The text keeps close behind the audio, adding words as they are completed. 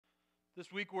This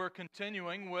week we're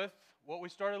continuing with what we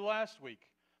started last week.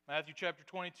 Matthew chapter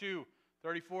 22,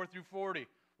 34 through 40.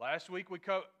 Last week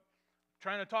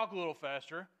trying to talk a little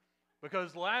faster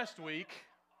because last week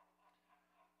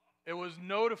I was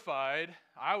notified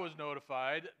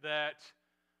that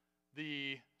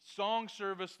the song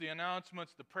service, the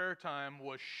announcements, the prayer time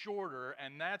was shorter,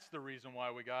 and that's the reason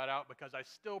why we got out, because I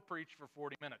still preached for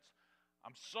 40 minutes.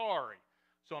 I'm sorry.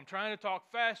 So I'm trying to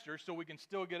talk faster so we can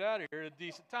still get out of here at a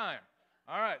decent time.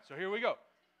 All right, so here we go.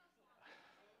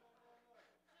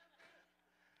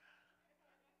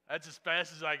 That's as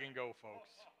fast as I can go,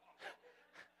 folks.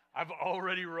 I've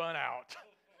already run out.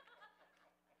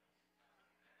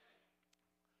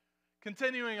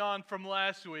 Continuing on from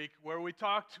last week, where we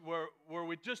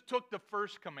just took the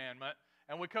first commandment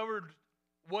and we covered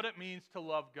what it means to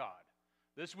love God.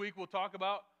 This week we'll talk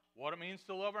about what it means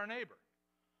to love our neighbor.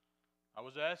 I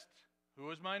was asked,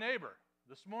 who is my neighbor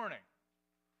this morning?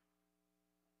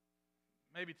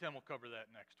 Maybe Tim will cover that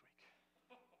next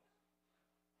week.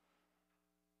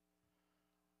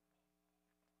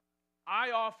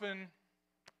 I often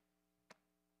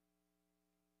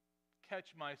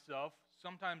catch myself,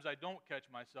 sometimes I don't catch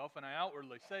myself, and I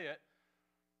outwardly say it.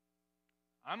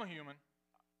 I'm a human,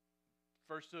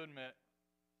 first to admit.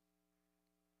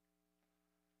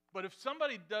 But if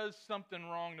somebody does something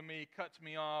wrong to me, cuts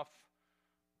me off,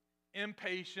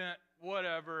 impatient,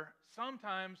 whatever,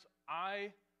 sometimes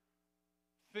I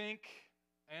think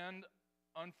and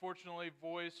unfortunately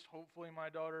voice, hopefully my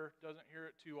daughter doesn't hear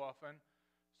it too often,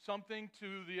 something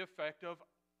to the effect of,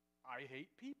 I hate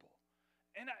people.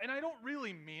 And I don't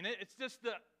really mean it. It's just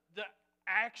the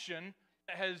action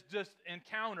that has just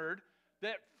encountered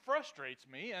that frustrates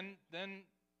me, and then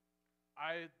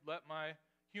I let my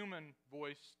human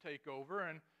voice take over,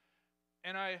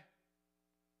 and I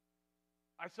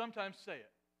sometimes say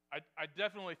it. I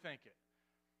definitely think it.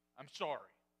 I'm sorry.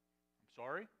 I'm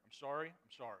sorry. I'm sorry.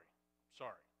 I'm sorry. I'm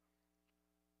sorry.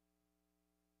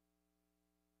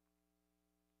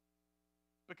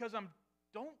 Because I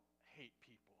don't hate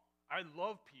people. I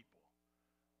love people.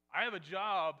 I have a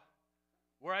job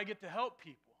where I get to help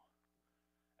people.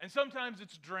 And sometimes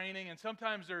it's draining, and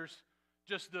sometimes there's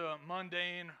just the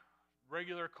mundane,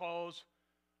 regular calls.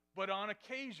 But on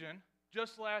occasion,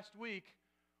 just last week,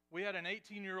 we had an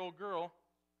 18-year-old girl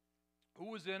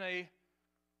who was in a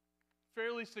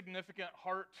fairly significant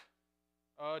heart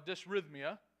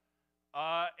dysrhythmia,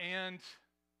 and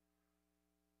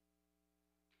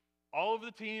all of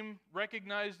the team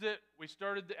recognized it. We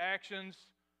started the actions.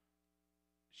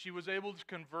 She was able to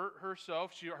convert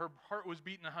herself. Her heart was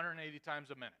beating 180 times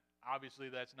a minute. Obviously,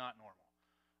 that's not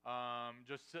normal.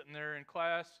 Just sitting there in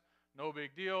class, no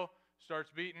big deal, starts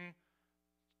beating.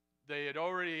 They had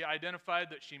already identified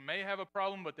that she may have a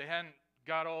problem, but they hadn't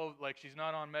got she's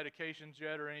not on medications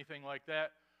yet or anything like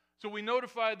that. So we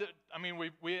notified that,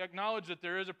 we acknowledged that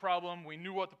there is a problem. We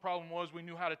knew what the problem was. We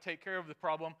knew how to take care of the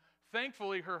problem.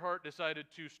 Thankfully, her heart decided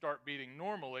to start beating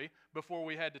normally before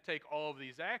we had to take all of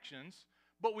these actions,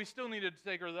 but we still needed to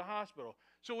take her to the hospital.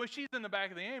 So when she's in the back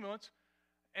of the ambulance,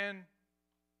 and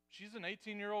she's an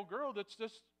 18-year-old girl that's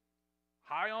just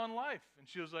high on life. And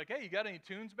she was like, hey, you got any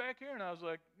tunes back here? And I was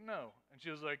like, no. And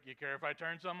she was like, you care if I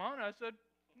turn some on? And I said,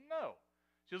 no.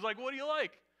 She was like, what do you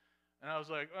like? And I was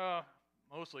like,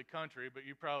 mostly country, but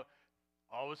you probably,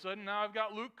 all of a sudden now I've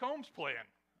got Luke Combs playing.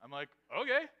 I'm like,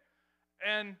 okay.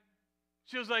 And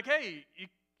she was like, hey,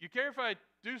 you care if I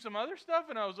do some other stuff?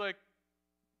 And I was like,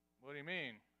 what do you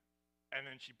mean? And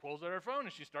then she pulls out her phone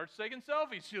and she starts taking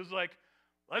selfies. She was like,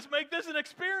 let's make this an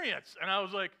experience. And I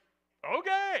was like,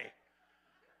 okay.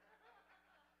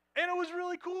 And it was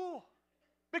really cool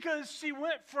because she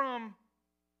went from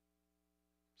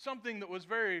something that was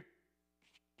very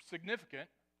significant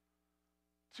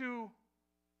to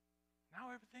now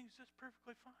everything's just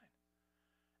perfectly fine.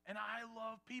 And I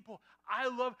love people.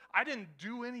 I didn't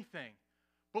do anything,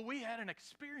 but we had an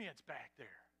experience back there.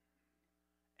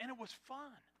 And it was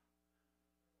fun.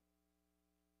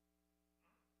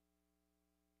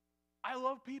 I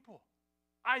love people.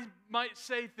 I might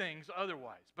say things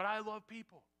otherwise, but I love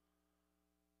people.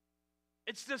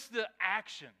 It's just the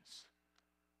actions.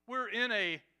 We're in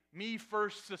a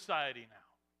me-first society now.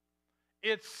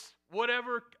 It's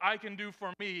whatever I can do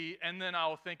for me, and then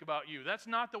I'll think about you. That's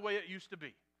not the way it used to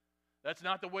be. That's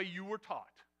not the way you were taught.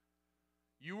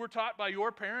 You were taught by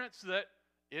your parents that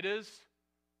it is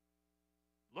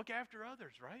look after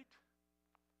others, right?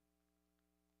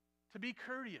 To be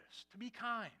courteous, to be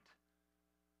kind,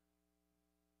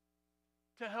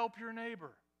 to help your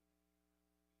neighbor,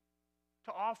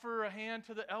 to offer a hand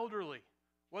to the elderly,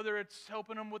 whether it's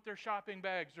helping them with their shopping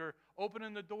bags or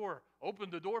opening the door. Open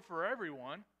the door for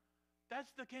everyone,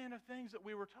 That's the kind of things that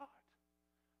we were taught.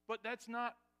 But that's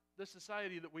not the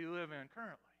society that we live in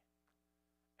currently.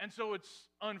 And so it's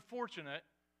unfortunate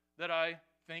that I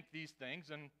think these things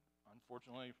and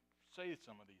unfortunately say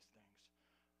some of these things.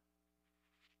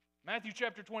 Matthew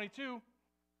chapter 22,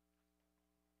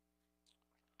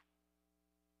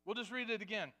 we'll just read it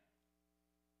again.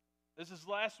 This is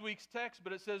last week's text,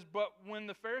 but it says, "But when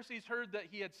the Pharisees heard that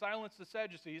he had silenced the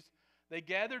Sadducees, they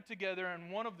gathered together,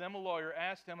 and one of them, a lawyer,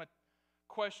 asked him a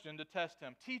question to test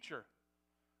him. 'Teacher,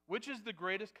 which is the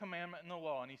greatest commandment in the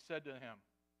law?' And he said to him,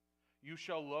 'You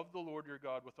shall love the Lord your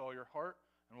God with all your heart,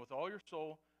 and with all your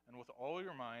soul, and with all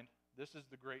your mind. This is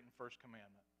the great and first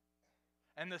commandment.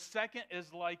 And the second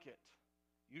is like it.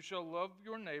 You shall love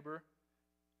your neighbor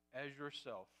as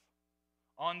yourself.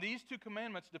 On these two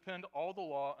commandments depend all the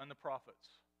law and the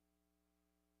prophets.'"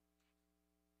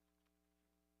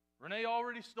 Renee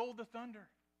already stole the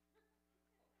thunder.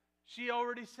 She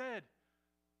already said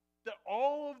that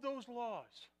all of those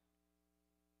laws,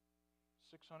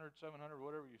 600, 700,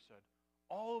 whatever you said,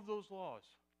 all of those laws,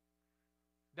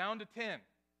 down to 10,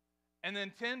 and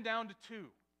then 10 down to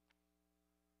 2.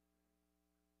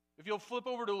 If you'll flip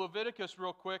over to Leviticus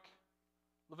real quick,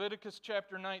 Leviticus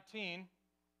chapter 19.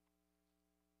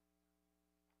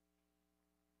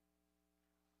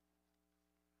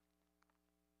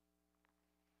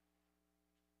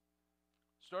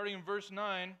 Starting in verse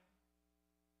 9,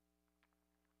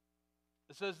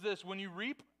 it says this, "When you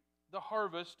reap the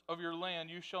harvest of your land,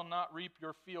 you shall not reap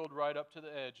your field right up to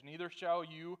the edge, neither shall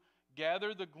you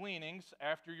gather the gleanings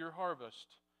after your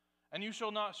harvest. And you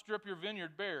shall not strip your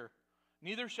vineyard bare,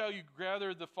 neither shall you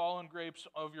gather the fallen grapes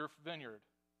of your vineyard.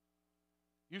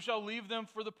 You shall leave them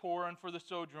for the poor and for the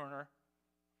sojourner.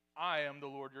 I am the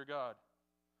Lord your God."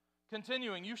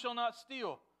 Continuing, "You shall not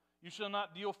steal. You shall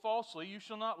not deal falsely. You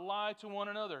shall not lie to one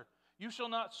another. You shall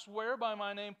not swear by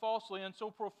my name falsely and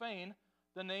so profane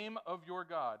the name of your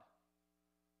God.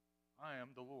 I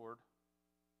am the Lord.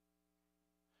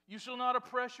 You shall not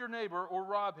oppress your neighbor or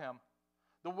rob him.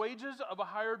 The wages of a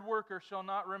hired worker shall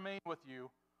not remain with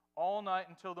you all night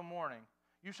until the morning.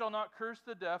 You shall not curse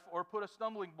the deaf or put a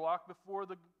stumbling block before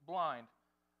the blind,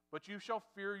 but you shall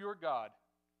fear your God.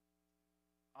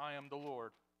 I am the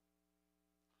Lord.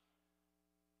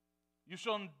 You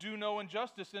shall do no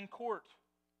injustice in court.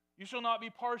 You shall not be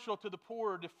partial to the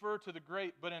poor or defer to the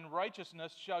great, but in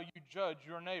righteousness shall you judge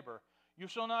your neighbor. You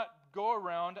shall not go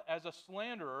around as a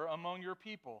slanderer among your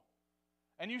people.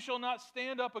 And you shall not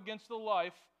stand up against the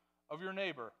life of your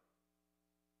neighbor.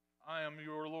 I am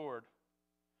your Lord.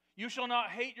 You shall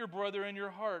not hate your brother in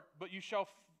your heart, but you shall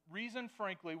reason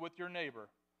frankly with your neighbor,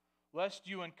 lest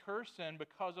you incur sin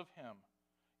because of him.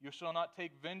 You shall not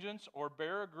take vengeance or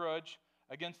bear a grudge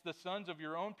against the sons of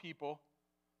your own people,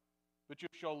 but you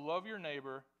shall love your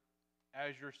neighbor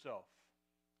as yourself.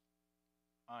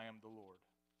 I am the Lord."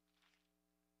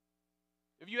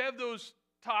 If you have those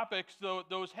topics,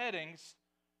 those headings,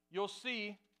 you'll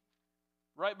see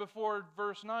right before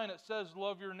verse 9 it says,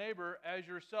 "Love your neighbor as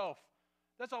yourself."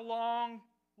 That's a long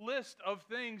list of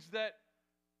things that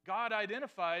God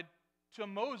identified to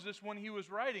Moses when he was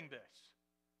writing this.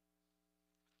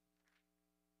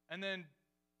 And then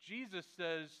Jesus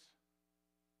says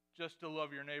just to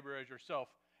love your neighbor as yourself.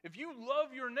 If you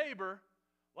love your neighbor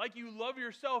like you love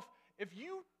yourself, if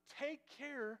you take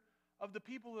care of the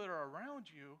people that are around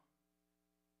you,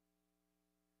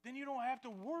 then you don't have to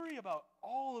worry about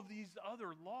all of these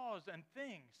other laws and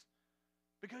things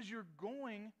because you're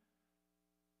going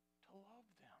to love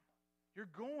them. You're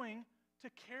going to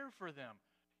care for them.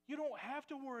 You don't have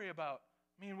to worry about,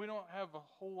 we don't have a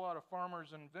whole lot of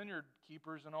farmers and vineyard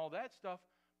keepers and all that stuff,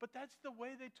 but that's the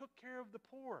way they took care of the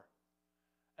poor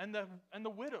and the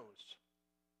widows.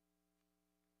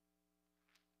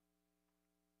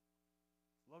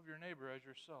 Love your neighbor as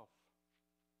yourself.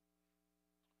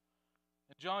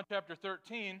 In John chapter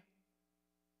 13,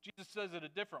 Jesus says it a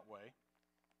different way.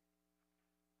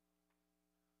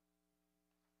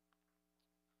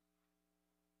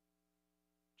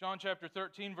 John chapter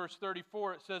 13, verse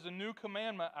 34, it says, "A new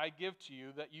commandment I give to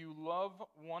you, that you love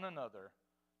one another,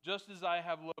 just as I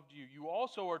have loved you. You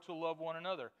also are to love one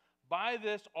another. By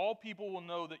this, all people will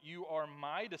know that you are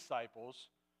my disciples,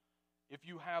 if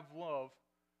you have love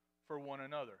for one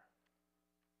another."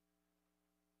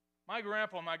 My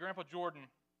grandpa Jordan,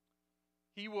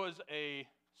 he was a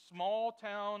small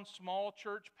town, small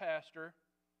church pastor,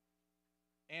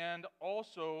 and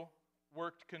also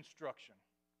worked construction.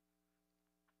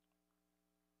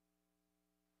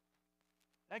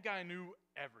 That guy knew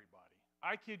everybody.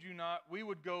 I kid you not, we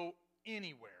would go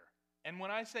anywhere, And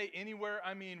when I say anywhere,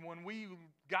 I mean when we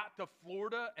got to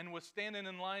Florida and was standing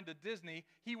in line to Disney,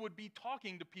 he would be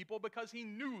talking to people because he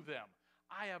knew them.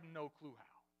 I have no clue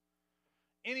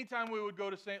how. Anytime we would go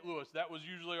to St. Louis, that was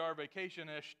usually our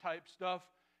vacation-ish type stuff.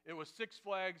 It was Six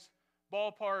Flags,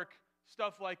 ballpark,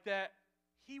 stuff like that.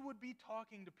 He would be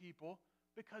talking to people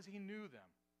because he knew them.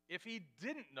 If he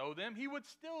didn't know them, he would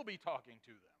still be talking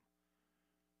to them.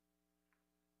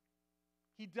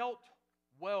 He dealt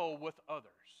well with others.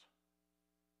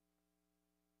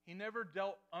 He never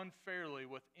dealt unfairly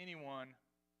with anyone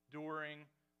during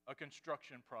a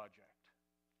construction project.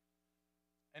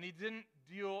 And he didn't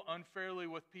deal unfairly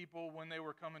with people when they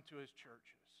were coming to his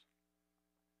churches.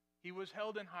 He was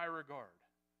held in high regard.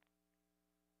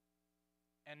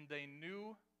 And they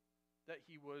knew that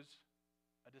he was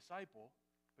a disciple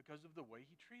because of the way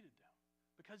he treated them.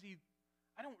 Because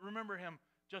I don't remember him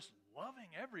just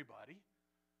loving everybody,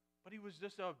 but he was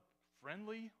just a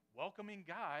friendly, welcoming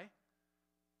guy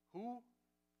who,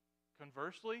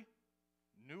 conversely,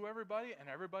 knew everybody and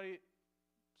everybody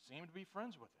seemed to be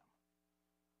friends with him.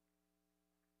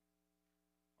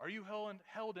 Are you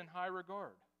held in high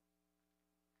regard?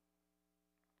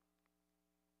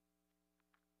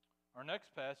 Our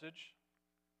next passage,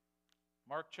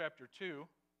 Mark chapter 2.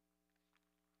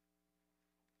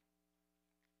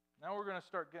 Now we're going to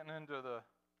start getting into the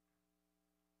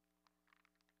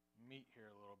meat here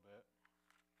a little bit.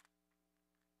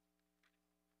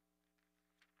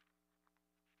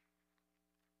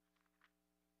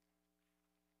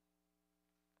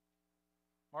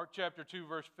 Mark chapter 2,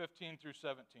 verse 15 through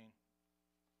 17.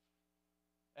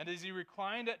 And as he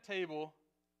reclined at table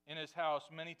in his house,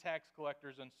 many tax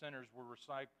collectors and sinners were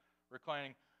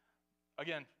reclining.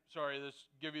 Again, sorry, this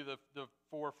give you the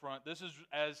forefront. This is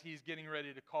as he's getting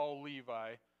ready to call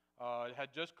Levi. Had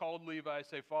just called Levi,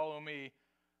 say, follow me.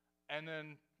 And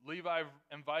then Levi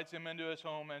invites him into his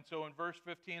home. And so in verse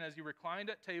 15, as he reclined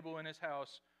at table in his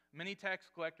house, many tax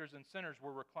collectors and sinners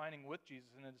were reclining with Jesus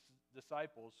and his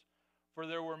disciples, for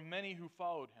there were many who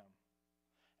followed him.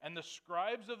 And the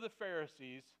scribes of the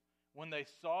Pharisees, when they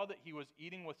saw that he was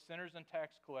eating with sinners and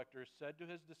tax collectors, said to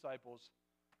his disciples,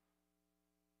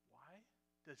 why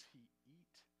does he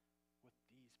eat with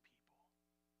these people?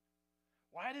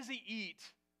 Why does he eat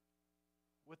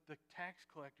with the tax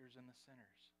collectors and the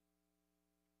sinners?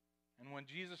 And when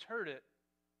Jesus heard it,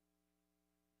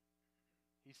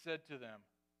 he said to them,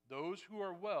 those who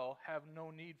are well have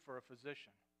no need for a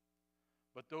physician,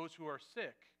 but those who are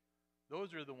sick,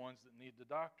 those are the ones that need the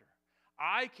doctor.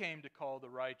 I came not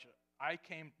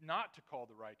to call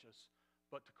the righteous,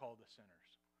 but to call the sinners.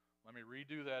 Let me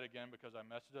redo that again because I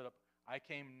messed it up. I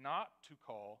came not to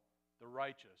call the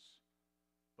righteous,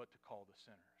 but to call the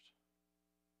sinners.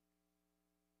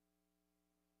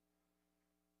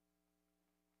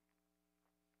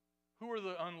 Who are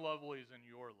the unlovelies in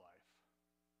your life?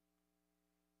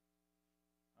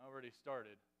 I already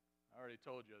started. I already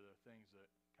told you the things that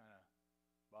kind of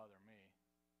bother me.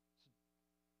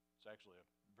 It's actually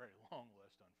a very long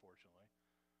list, unfortunately.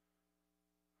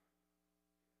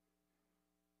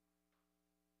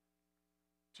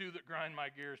 Two that grind my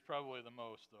gears probably the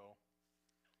most, though.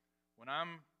 When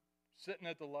I'm sitting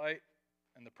at the light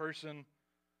and the person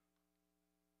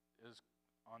is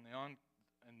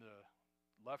in the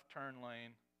left turn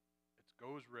lane, it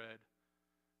goes red.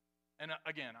 And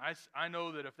again, I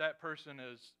know that if that person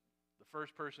is, the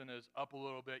first person is up a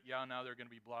little bit, now they're going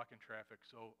to be blocking traffic,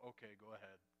 so okay, go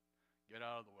ahead. Get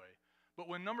out of the way. But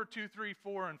when number 2, 3,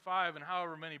 4, and 5, and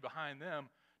however many behind them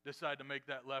decide to make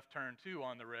that left turn too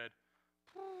on the red,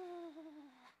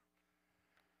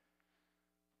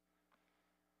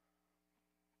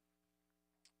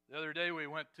 the other day we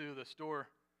went to the store.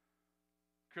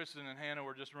 Kristen and Hannah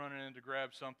were just running in to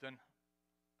grab something.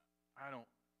 I don't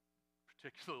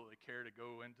particularly care to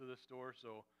go into the store,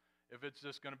 so if it's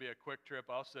just going to be a quick trip,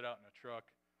 I'll sit out in the truck.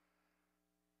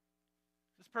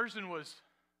 This person was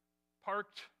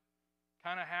parked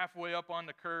kind of halfway up on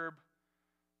the curb,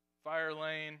 fire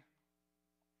lane.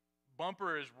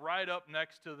 Bumper is right up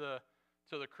next to the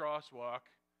crosswalk.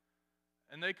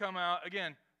 And they come out.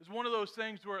 Again, it's one of those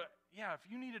things where, if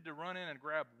you needed to run in and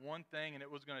grab one thing and it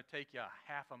was going to take you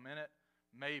half a minute,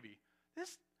 maybe.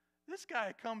 This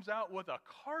guy comes out with a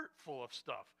cart full of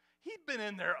stuff. He'd been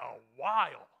in there a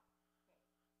while.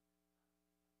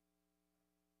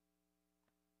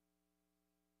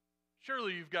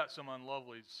 Surely you've got some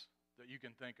unlovelies that you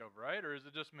can think of, right? Or is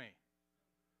it just me?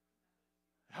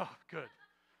 Oh, good.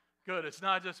 Good. It's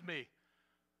not just me.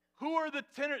 Who are the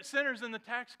sinners and the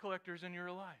tax collectors in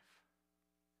your life?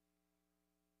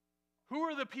 Who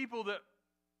are the people that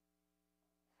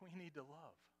we need to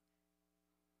love?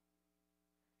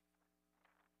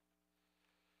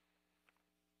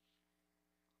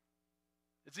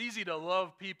 It's easy to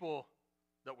love people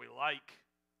that we like.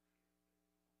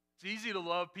 It's easy to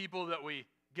love people that we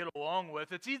get along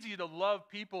with. It's easy to love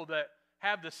people that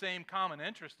have the same common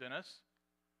interest in us.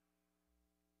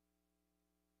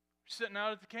 We're sitting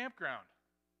out at the campground.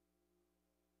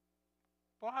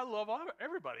 Well, I love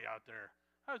everybody out there.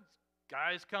 I had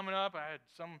guys coming up. I had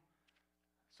some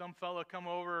fella come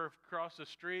over across the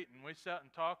street, and we sat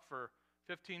and talked for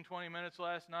 15, 20 minutes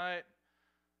last night.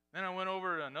 Then I went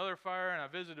over to another fire, and I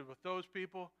visited with those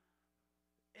people.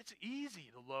 It's easy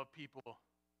to love people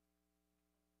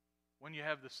when you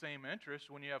have the same interests,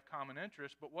 when you have common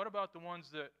interests. But what about the ones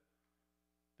that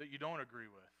you don't agree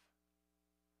with?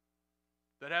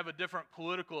 That have a different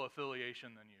political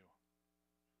affiliation than you?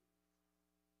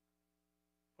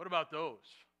 What about those?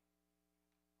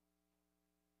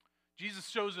 Jesus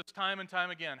shows us time and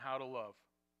time again how to love.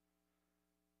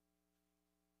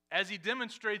 As he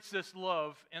demonstrates this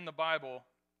love in the Bible,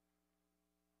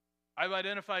 I've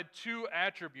identified two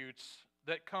attributes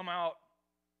that come out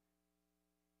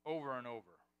over and over.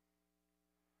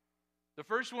 The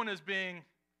first one is being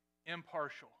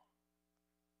impartial.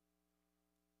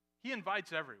 He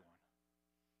invites everyone.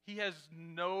 He has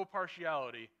no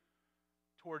partiality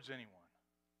towards anyone.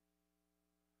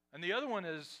 And the other one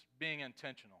is being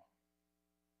intentional.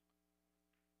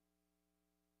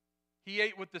 He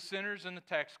ate with the sinners and the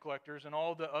tax collectors and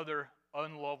all the other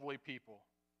unlovely people.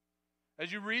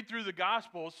 As you read through the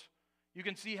Gospels, you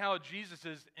can see how Jesus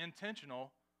is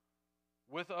intentional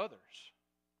with others.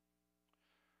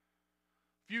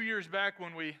 A few years back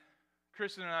when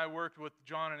Kristen and I worked with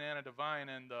John and Anna Devine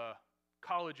in the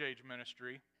college-age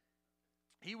ministry,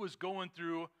 he was going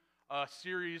through a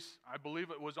series, I believe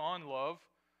it was on love.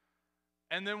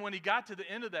 And then when he got to the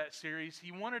end of that series,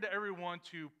 he wanted everyone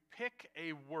to pick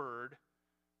a word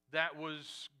that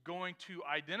was going to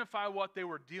identify what they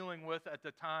were dealing with at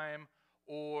the time,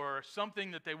 or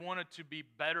something that they wanted to be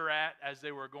better at as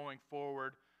they were going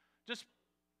forward. Just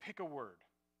pick a word.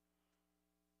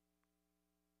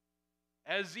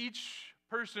 As each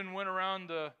person went around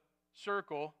the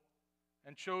circle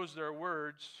and chose their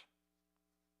words,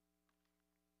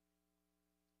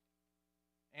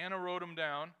 Anna wrote them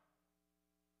down.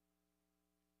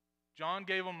 John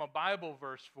gave them a Bible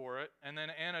verse for it, and then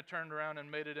Anna turned around and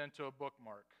made it into a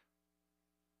bookmark.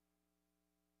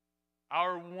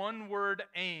 Our one-word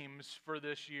aims for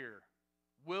this year.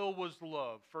 Will was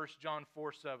love, 1 John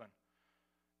 4:7.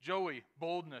 Joey,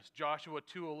 boldness, Joshua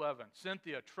 2:11.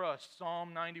 Cynthia, trust,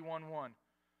 Psalm 91:1.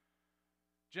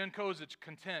 Jen Kozich,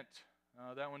 content.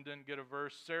 That one didn't get a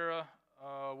verse. Sarah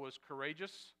was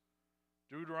courageous,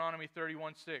 Deuteronomy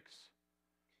 31:6.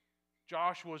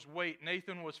 Josh was weight.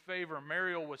 Nathan was favor.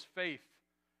 Mariel was faith.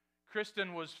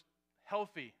 Kristen was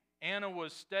healthy. Anna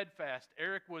was steadfast.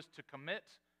 Eric was to commit.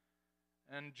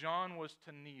 And John was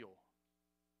to kneel.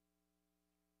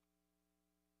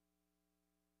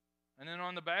 And then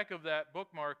on the back of that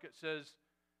bookmark it says,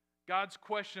 God's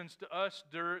questions to us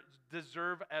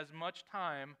deserve as much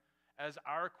time as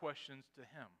our questions to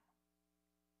Him.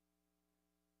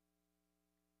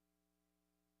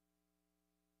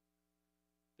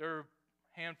 There are a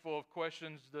handful of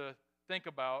questions to think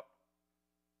about.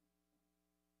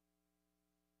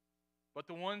 But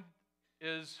the one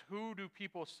is, who do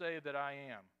people say that I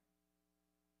am?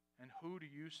 And who do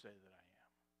you say that I am?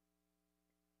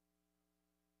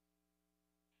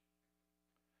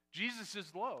 Jesus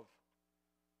is love.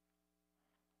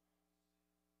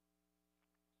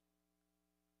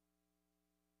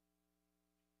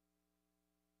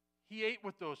 He ate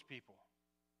with those people.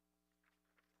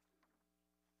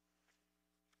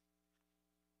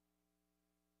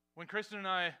 When Kristen and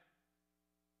I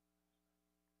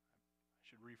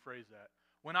should rephrase that.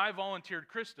 When I volunteered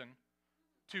Kristen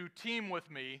to team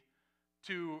with me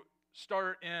to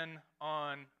start in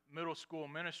on middle school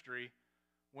ministry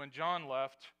when John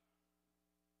left,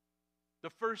 the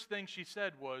first thing she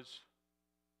said was,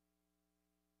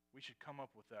 we should come up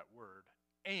with that word.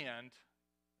 And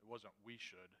it wasn't we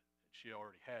should, she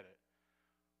already had it.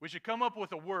 We should come up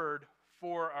with a word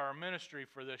for our ministry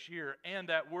for this year, and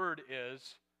that word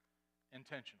is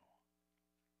intentional.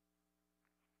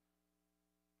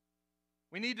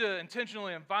 We need to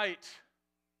intentionally invite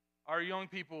our young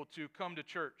people to come to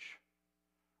church.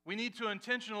 We need to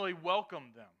intentionally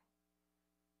welcome them.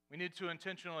 We need to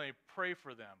intentionally pray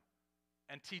for them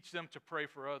and teach them to pray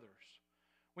for others.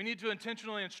 We need to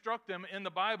intentionally instruct them in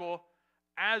the Bible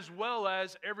as well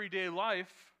as everyday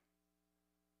life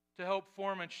to help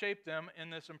form and shape them in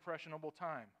this impressionable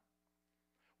time.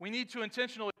 We need to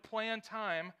intentionally plan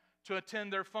time to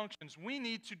attend their functions. We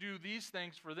need to do these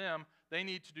things for them. They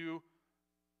need to do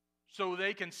so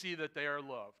they can see that they are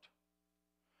loved.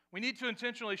 We need to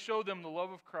intentionally show them the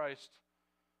love of Christ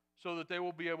so that they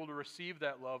will be able to receive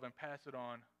that love and pass it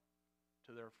on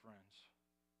to their friends.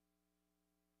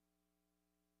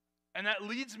 And that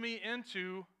leads me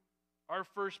into our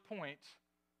first point.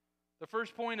 The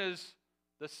first point is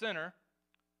the sinner.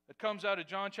 It comes out of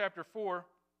John chapter 4.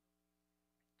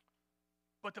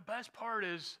 But the best part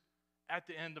is at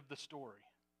the end of the story.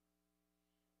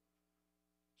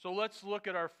 So let's look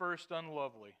at our first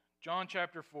unlovely. John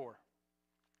chapter 4.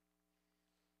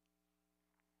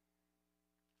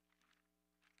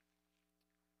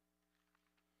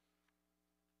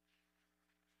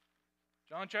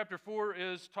 John chapter 4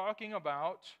 is talking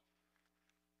about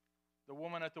the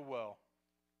woman at the well.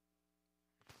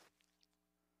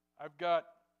 I've got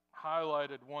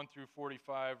highlighted 1 through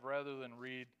 45 rather than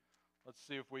read. Let's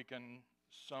see if we can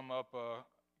come up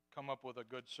with a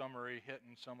good summary,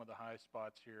 hitting some of the high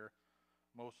spots here,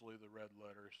 mostly the red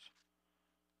letters.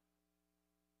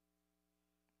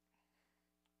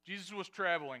 Jesus was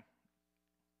traveling.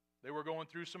 They were going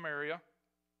through Samaria.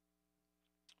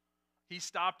 He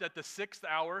stopped at the 6th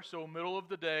hour, so middle of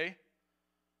the day,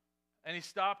 and he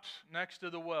stopped next to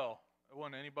the well. There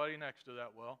wasn't anybody next to that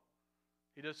well.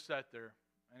 He just sat there,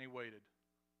 and he waited.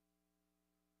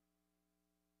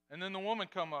 And then the woman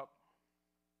come up,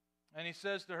 and he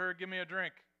says to her, "Give me a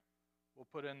drink." We'll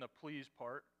put in the please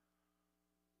part.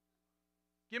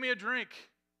 "Give me a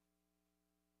drink."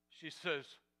 She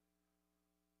says,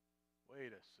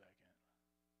 "Wait a second.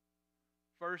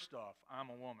 First off, I'm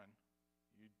a woman.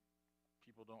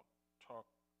 People don't talk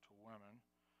to women.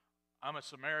 I'm a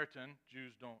Samaritan.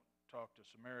 Jews don't talk to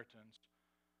Samaritans.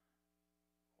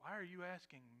 Why are you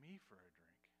asking me for a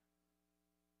drink?"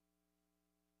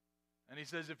 And he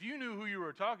says, "If you knew who you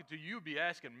were talking to, you'd be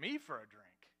asking me for a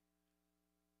drink.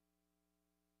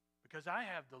 Because I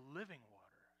have the living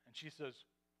water." And she says,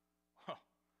 "Well,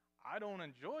 I don't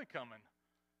enjoy coming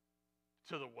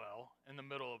to the well in the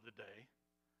middle of the day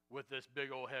with this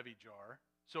big old heavy jar.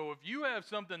 So if you have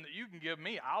something that you can give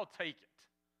me, I'll take it."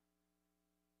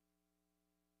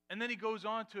 And then he goes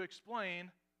on to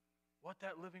explain what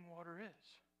that living water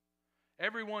is.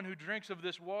 "Everyone who drinks of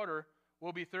this water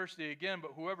will be thirsty again,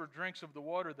 but whoever drinks of the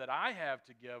water that I have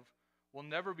to give will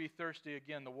never be thirsty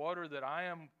again. The water that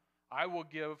I will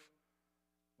give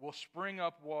will spring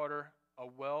up water, a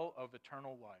well of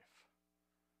eternal life."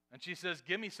 And she says,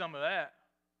 "Give me some of that."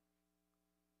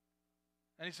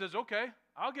 And he says, "Okay,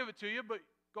 I'll give it to you, but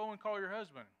go and call your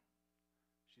husband."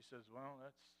 She says, "Well,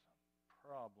 that's a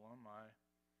problem. I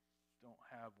don't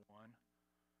have one."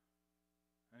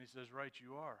 And he says, "Right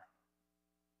you are.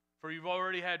 For you've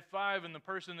already had 5, and the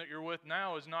person that you're with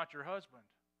now is not your husband."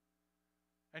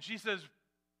 And she says,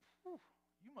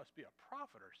 "You must be a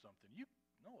prophet or something. You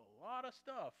know a lot of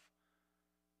stuff."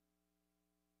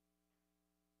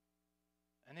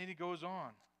 And then he goes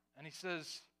on, and he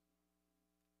says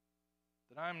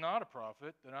that I am not a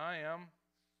prophet, that I am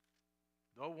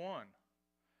the one.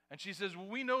 And she says, "Well,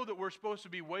 we know that we're supposed to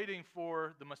be waiting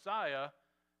for the Messiah."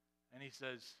 And he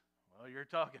says, "Well, you're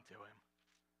talking to him."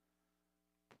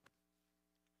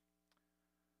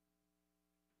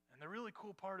 And the really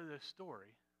cool part of this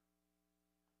story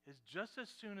is just as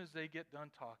soon as they get done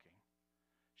talking,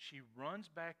 she runs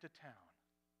back to town.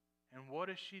 And what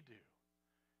does she do?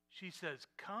 She says,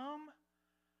 "Come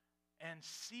and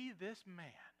see this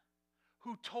man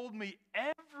who told me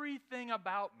everything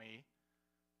about me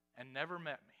and never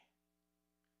met me."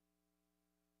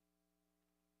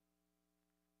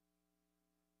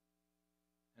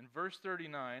 In verse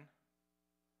 39,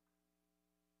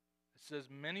 it says,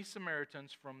 "Many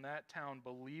Samaritans from that town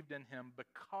believed in him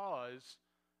because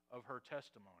of her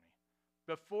testimony."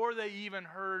 Before they even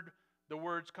heard the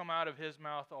words come out of his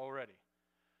mouth already.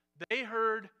 They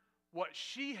heard what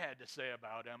she had to say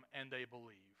about him, and they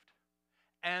believed.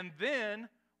 And then,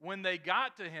 when they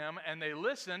got to him and they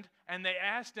listened and they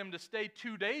asked him to stay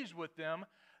 2 days with them,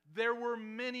 there were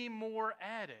many more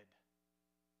added.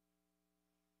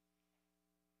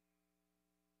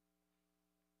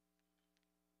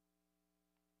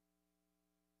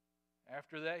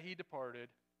 After that he departed.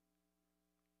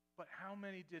 But how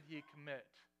many did he commit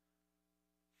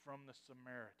from the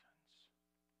Samaritans?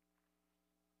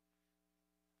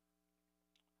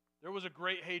 There was a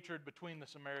great hatred between the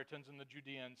Samaritans and the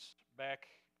Judeans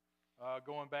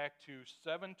going back to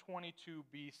 722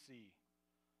 BC.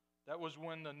 That was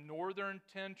when the northern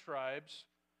 10 tribes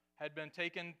had been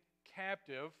taken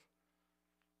captive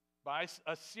by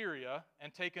Assyria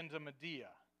and taken to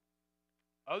Media.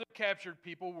 Other captured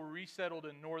people were resettled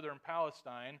in northern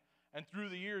Palestine, and through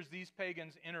the years these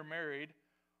pagans intermarried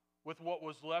with what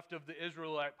was left of the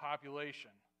Israelite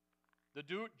population.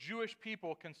 The Jewish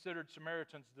people considered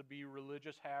Samaritans to be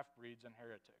religious half-breeds and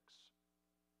heretics.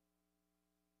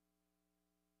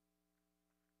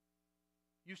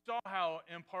 You saw how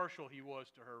impartial he was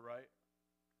to her, right?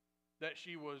 That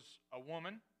she was a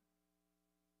woman,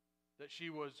 that she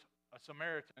was a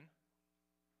Samaritan.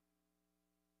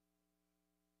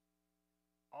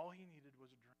 All he needed was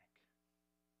a drink.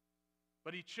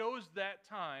 But he chose that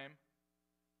time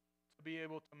to be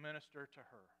able to minister to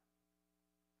her.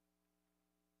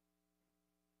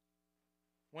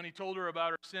 When he told her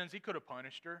about her sins, he could have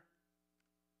punished her.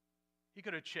 He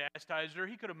could have chastised her.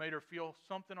 He could have made her feel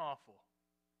something awful.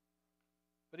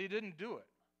 But he didn't do it.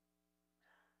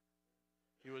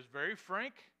 He was very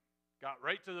frank, got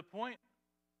right to the point,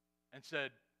 and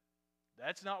said,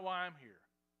 "That's not why I'm here.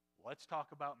 Let's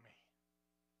talk about me."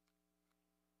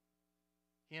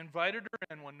 He invited her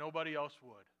in when nobody else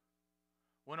would.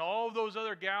 When all of those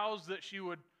other gals that she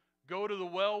would go to the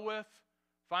well with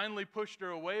finally pushed her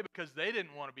away because they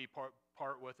didn't want to be part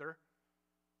with her,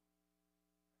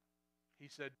 he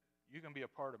said, "You can be a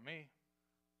part of me."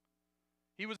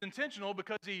 He was intentional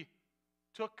because he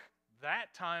took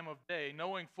that time of day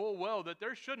knowing full well that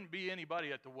there shouldn't be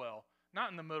anybody at the well. Not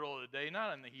in the middle of the day,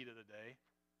 not in the heat of the day.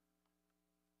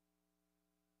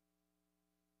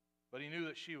 But he knew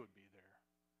that she would be there.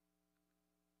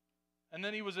 And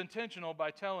then he was intentional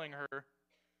by telling her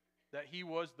that he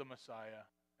was the Messiah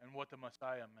and what the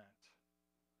Messiah meant.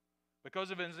 Because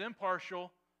of his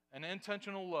impartial and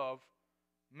intentional love,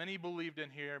 many believed in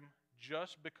him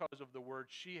just because of the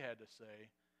words she had to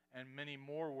say, and many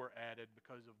more were added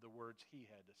because of the words he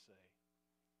had to say.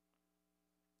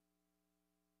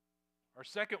 Our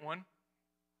second one,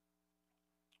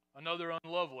 another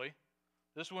unlovely.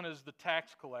 This one is the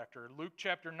tax collector. Luke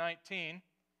chapter 19.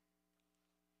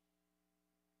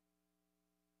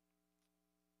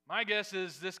 My guess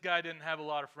is this guy didn't have a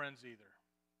lot of friends either.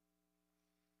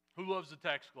 Who loves the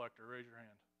tax collector? Raise your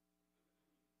hand.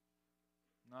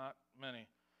 Not many.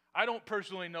 I don't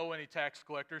personally know any tax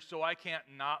collectors, so I can't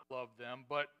not love them,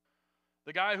 but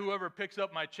the guy whoever picks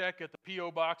up my check at the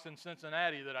P.O. box in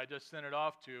Cincinnati that I just sent it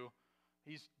off to,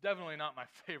 he's definitely not my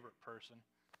favorite person.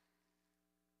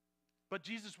 But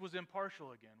Jesus was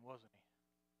impartial again, wasn't he?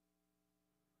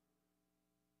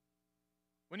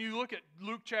 When you look at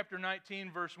Luke chapter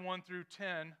 19, verse 1 through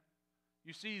 10,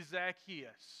 you see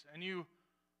Zacchaeus, and you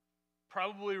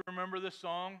probably remember this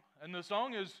song, and the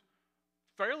song is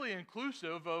fairly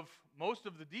inclusive of most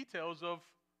of the details of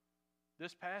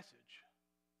this passage.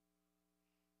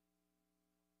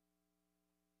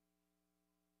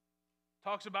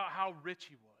 Talks about how rich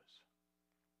he was.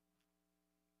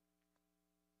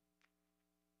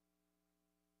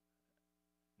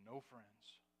 No friends.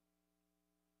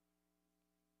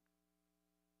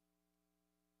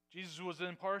 Jesus was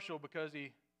impartial because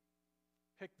he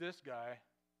picked this guy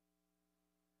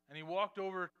and he walked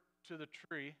over to the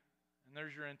tree. And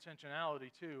there's your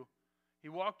intentionality too. He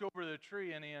walked over to the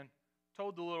tree and he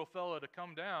told the little fellow to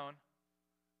come down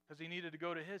because he needed to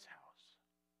go to his house.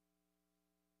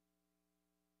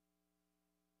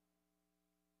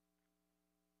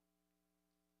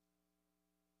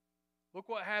 Look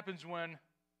what happens when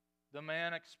the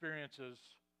man experiences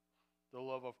the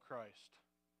love of Christ.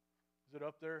 Is it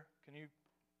up there? Can you?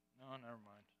 No, never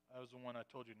mind. That was the one I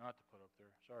told you not to put up there.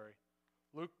 Sorry.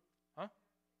 Luke? Huh?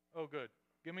 Oh, good.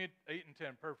 Give me 8 and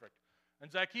 10. Perfect.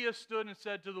 And Zacchaeus stood and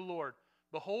said to the Lord,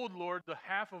 "Behold, Lord, the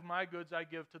half of my goods I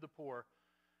give to the poor.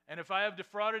 And if I have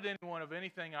defrauded anyone of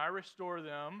anything, I restore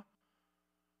them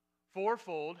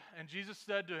fourfold." And Jesus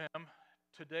said to him,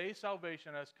 "Today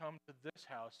salvation has come to this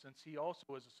house, since he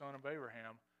also is a son of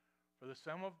Abraham. For the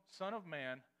Son of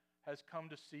Man has come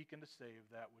to seek and to save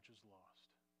that which is lost."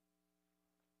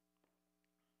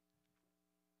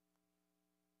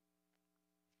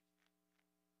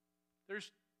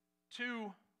 There's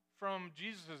two from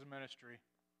Jesus' ministry.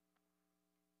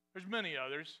 There's many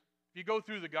others. If you go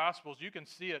through the Gospels, you can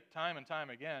see it time and time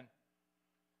again.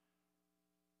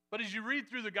 But as you read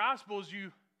through the Gospels,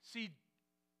 you see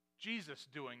Jesus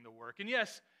doing the work. And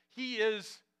yes, he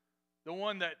is the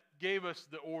one that gave us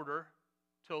the order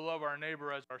to love our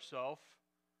neighbor as ourselves.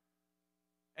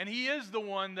 And he is the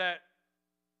one that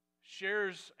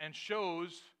shares and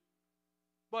shows.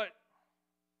 But,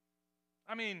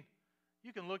 I mean,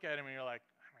 you can look at him and you're like,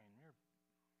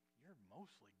 you're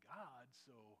mostly God,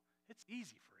 so it's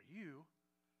easy for you,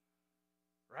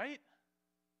 right?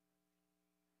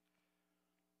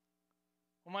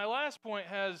 Well, my last point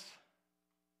has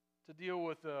to deal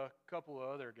with a couple of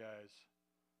other guys,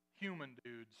 human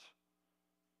dudes.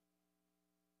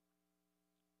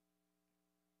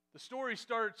 The story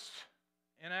starts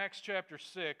in Acts chapter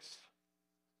 6,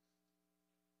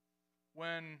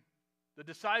 when the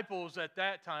disciples at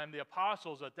that time, the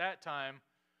apostles at that time,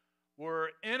 were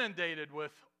inundated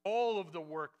with all of the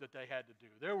work that they had to do.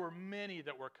 There were many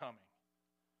that were coming.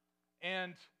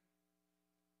 And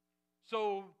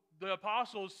so the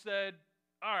apostles said,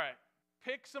 all right,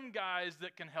 pick some guys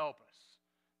that can help us.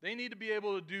 They need to be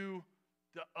able to do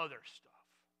the other stuff.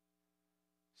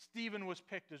 Stephen was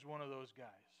picked as one of those guys.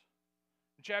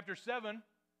 In chapter 7,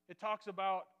 it talks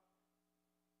about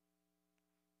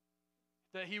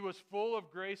that he was full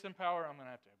of grace and power. I'm going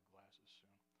to have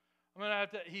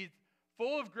glasses soon. He's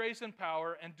full of grace and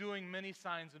power and doing many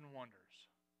signs and wonders.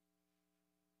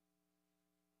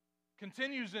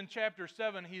 Continues in chapter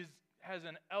 7, he has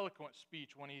an eloquent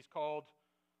speech when he's called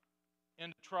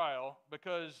into trial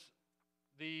because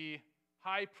the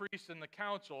high priest and the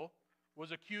council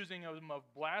was accusing him of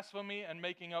blasphemy and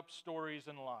making up stories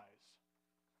and lies.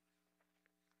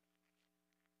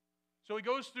 So he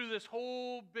goes through this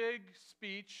whole big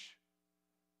speech,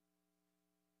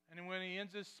 and when he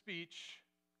ends his speech,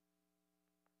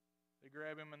 they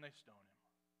grab him and they stone him.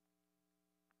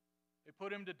 They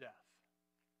put him to death.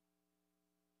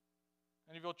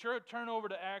 And if you'll turn over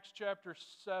to Acts chapter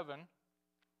 7,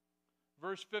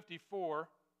 verse 54,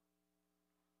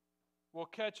 we'll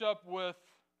catch up with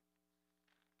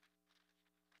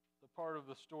the part of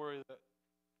the story that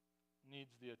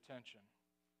needs the attention.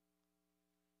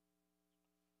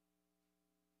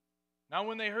 Now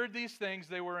when they heard these things,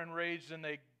 they were enraged, and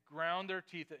they ground their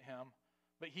teeth at him.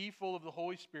 But he, full of the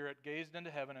Holy Spirit, gazed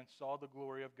into heaven and saw the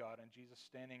glory of God and Jesus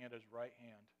standing at his right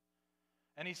hand.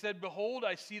 And he said, Behold,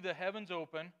 I see the heavens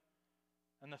open,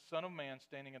 and the Son of Man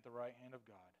standing at the right hand of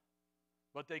God.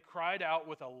 But they cried out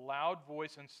with a loud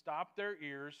voice and stopped their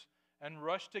ears and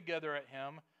rushed together at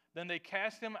him. Then they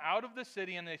cast him out of the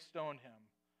city, and they stoned him.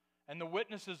 And the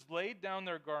witnesses laid down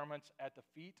their garments at the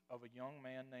feet of a young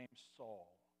man named Saul.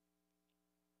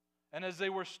 And as they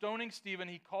were stoning Stephen,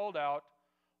 he called out,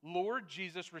 Lord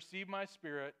Jesus, receive my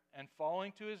spirit. And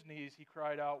falling to his knees, he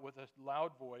cried out with a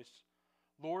loud voice,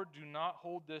 Lord, do not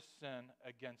hold this sin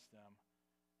against them.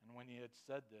 And when he had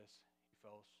said this, he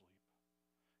fell asleep.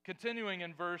 Continuing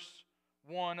in verse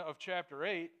 1 of chapter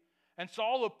 8, and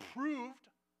Saul approved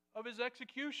of his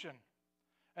execution.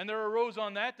 And there arose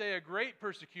on that day a great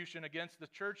persecution against the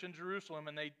church in Jerusalem,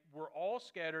 and they were all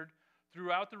scattered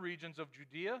throughout the regions of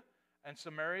Judea and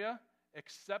Samaria,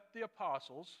 except the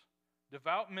apostles.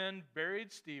 Devout men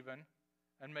buried Stephen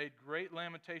and made great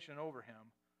lamentation over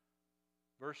him.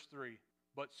 Verse 3,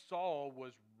 but Saul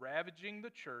was ravaging the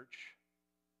church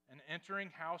and entering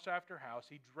house after house.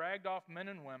 He dragged off men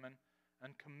and women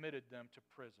and committed them to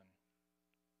prison.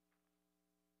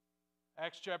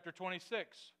 Acts chapter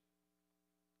 26.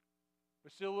 We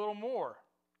see a little more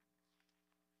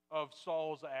of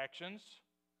Saul's actions.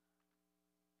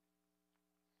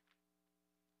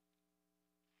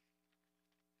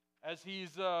 As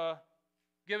he's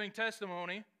giving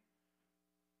testimony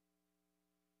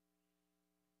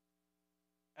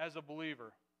as a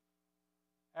believer.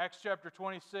 Acts chapter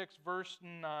 26, verse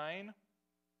 9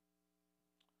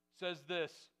 says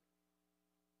this,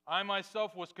 I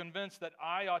myself was convinced that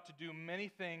I ought to do many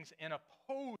things in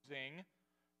opposing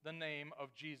the name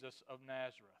of Jesus of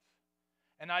Nazareth.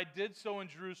 And I did so in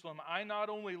Jerusalem. I not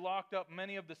only locked up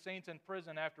many of the saints in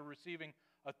prison after receiving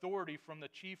authority from the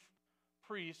chief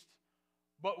priests,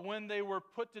 but when they were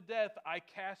put to death, I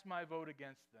cast my vote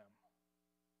against them.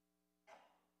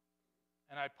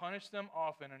 And I punished them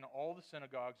often in all the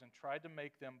synagogues and tried to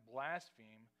make them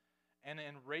blaspheme. And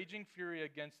in raging fury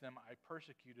against them, I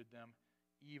persecuted them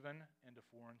even into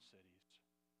foreign cities.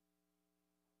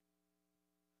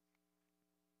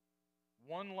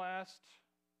 One last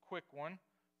quick one.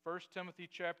 1 Timothy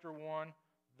chapter 1,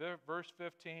 verse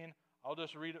 15. I'll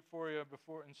just read it for you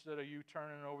before instead of you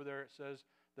turning over there. It says,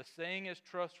 the saying is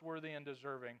trustworthy and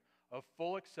deserving of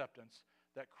full acceptance,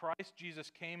 that Christ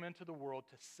Jesus came into the world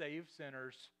to save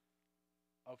sinners,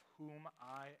 of whom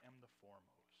I am the foremost.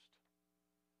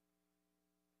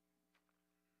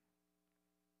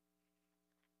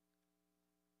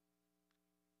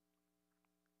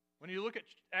 When you look at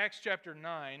Acts chapter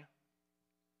 9,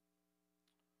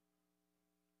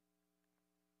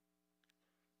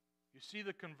 you see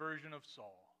the conversion of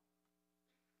Saul.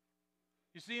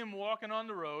 You see him walking on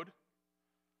the road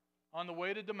on the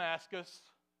way to Damascus,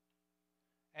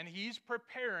 and he's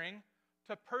preparing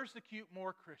to persecute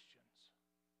more Christians.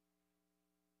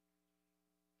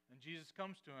 And Jesus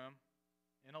comes to him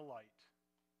in a light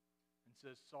and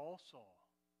says, Saul, Saul,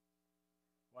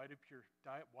 why do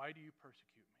you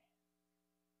persecute me?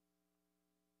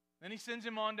 Then he sends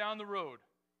him on down the road,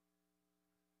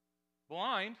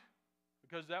 blind,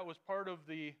 because that was part of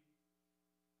the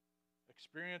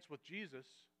experience with Jesus.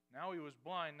 Now he was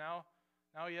blind. Now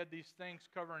he had these things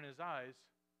covering his eyes.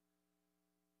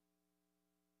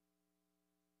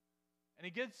 And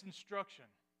he gets instruction.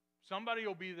 Somebody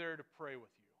will be there to pray with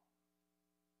you.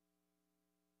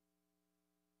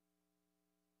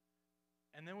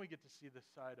 And then we get to see the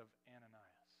side of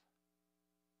Ananias.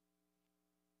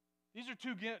 These are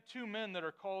two men that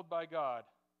are called by God.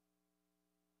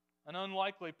 An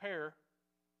unlikely pair.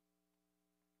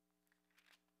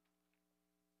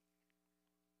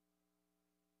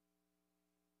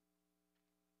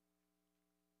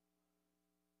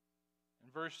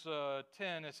 In verse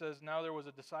 10, it says, "Now there was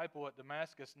a disciple at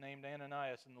Damascus named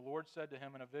Ananias, and the Lord said to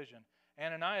him in a vision,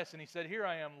 'Ananias,' and he said, 'Here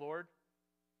I am, Lord.'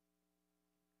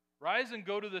 'Rise and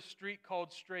go to the street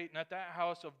called Straight, and at that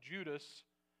house of Judas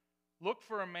look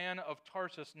for a man of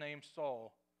Tarsus named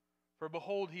Saul, for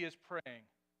behold, he is praying.'"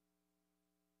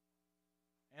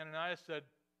 Ananias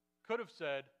could have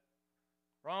said,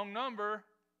 "Wrong number.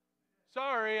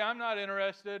 Sorry, I'm not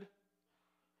interested."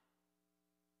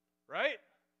 Right?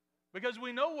 Because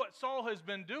we know what Saul has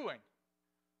been doing.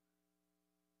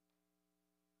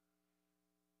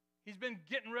 He's been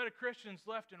getting rid of Christians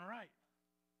left and right.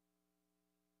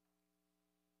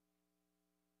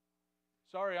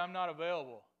 "Sorry, I'm not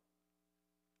available."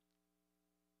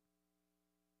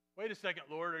 "Wait a second,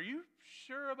 Lord, are you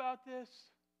sure about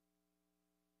this?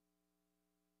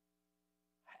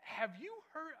 Have you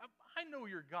heard? I know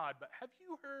you're God, but have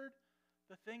you heard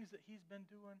the things that he's been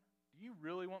doing? Do you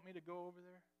really want me to go over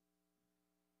there?"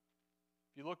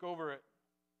 If you look over at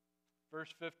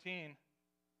verse 15,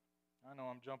 I know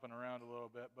I'm jumping around a little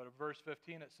bit, but at verse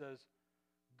 15 it says,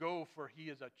 "Go, for he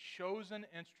is a chosen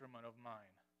instrument of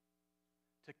mine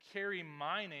to carry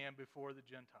my name before the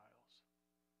Gentiles.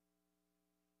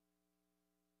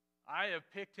 I have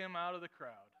picked him out of the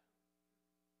crowd,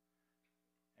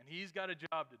 and he's got a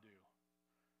job to do."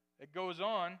 It goes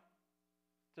on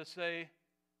to say,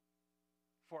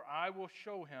 "For I will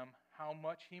show him how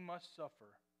much he must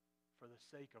suffer for the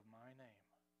sake of my name."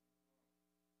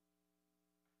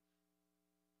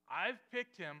 I've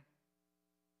picked him,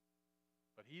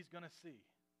 but he's going to see.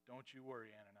 Don't you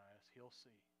worry, Ananias. He'll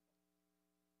see.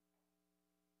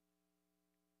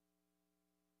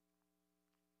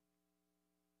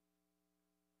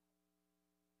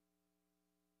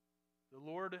 The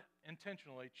Lord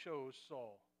intentionally chose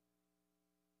Saul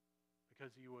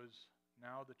because he was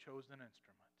now the chosen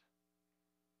instrument.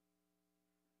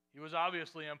 He was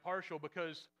obviously impartial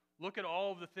because look at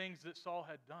all of the things that Saul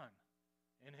had done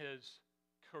in his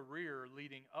career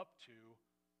leading up to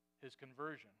his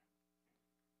conversion.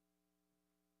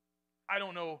 I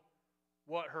don't know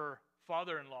what her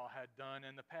father-in-law had done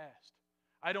in the past.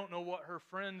 I don't know what her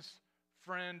friend's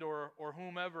friend or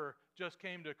whomever just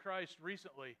came to Christ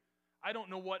recently. I don't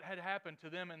know what had happened to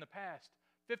them in the past,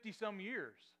 50-some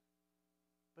years.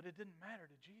 But it didn't matter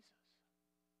to Jesus.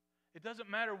 It doesn't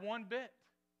matter one bit.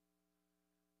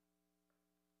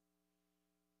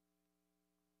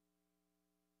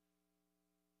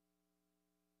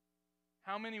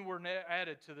 How many were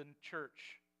added to the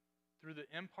church through the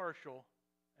impartial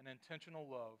and intentional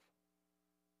love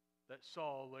that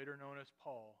Saul, later known as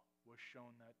Paul, was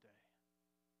shown that day?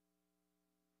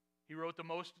 He wrote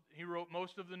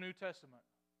most of the New Testament.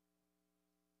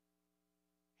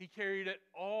 He carried it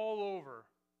all over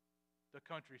the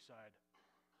countryside.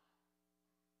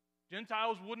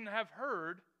 Gentiles wouldn't have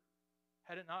heard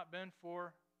had it not been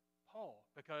for Paul,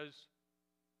 because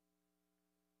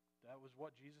that was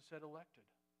what Jesus had elected.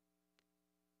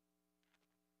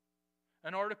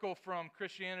 An article from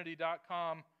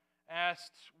Christianity.com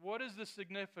asked, "What is the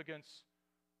significance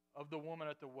of the woman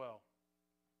at the well?"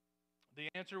 The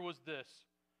answer was this: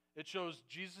 it shows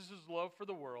Jesus' love for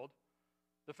the world,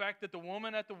 the fact that the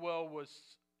woman at the well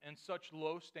was in such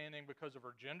low standing because of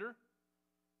her gender,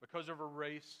 because of her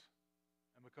race,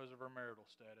 and because of her marital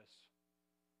status.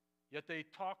 Yet they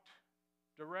talked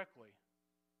directly,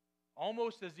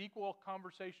 almost as equal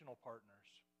conversational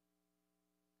partners.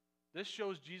 This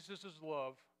shows Jesus'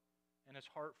 love and his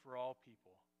heart for all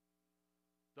people,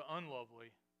 the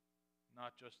unlovely,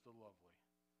 not just the lovely.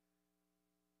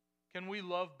 Can we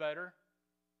love better?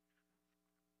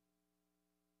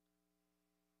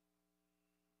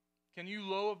 Can you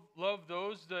love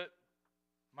those that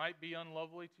might be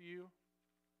unlovely to you?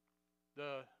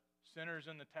 The sinners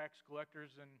and the tax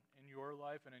collectors in your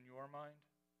life and in your mind?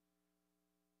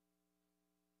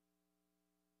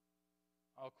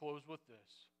 I'll close with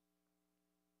this.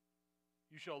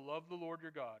 You shall love the Lord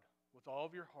your God with all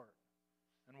of your heart,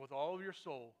 and with all of your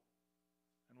soul,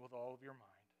 and with all of your mind.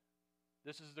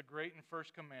 This is the great and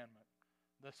first commandment.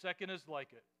 The second is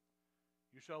like it.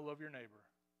 You shall love your neighbor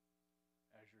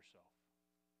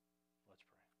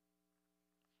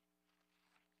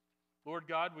Lord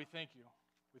God, we thank you.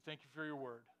 We thank you for your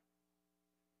word.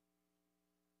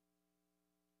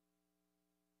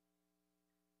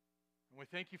 And we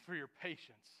thank you for your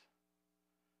patience.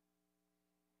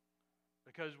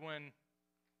 Because when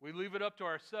we leave it up to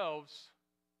ourselves,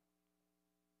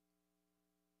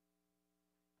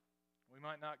 we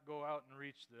might not go out and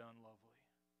reach the unlovely.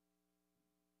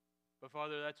 But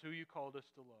Father, that's who you called us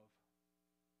to love.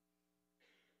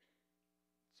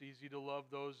 It's easy to love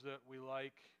those that we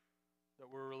like, that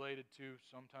we're related to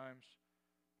sometimes.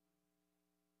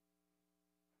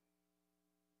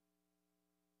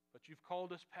 But you've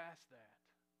called us past that.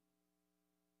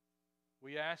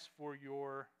 We ask for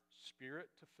your Spirit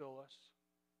to fill us,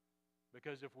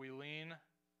 because if we lean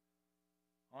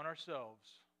on ourselves,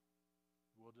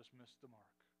 we'll just miss the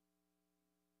mark.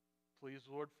 Please,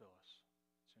 Lord, fill us.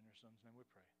 It's in your Son's name we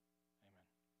pray.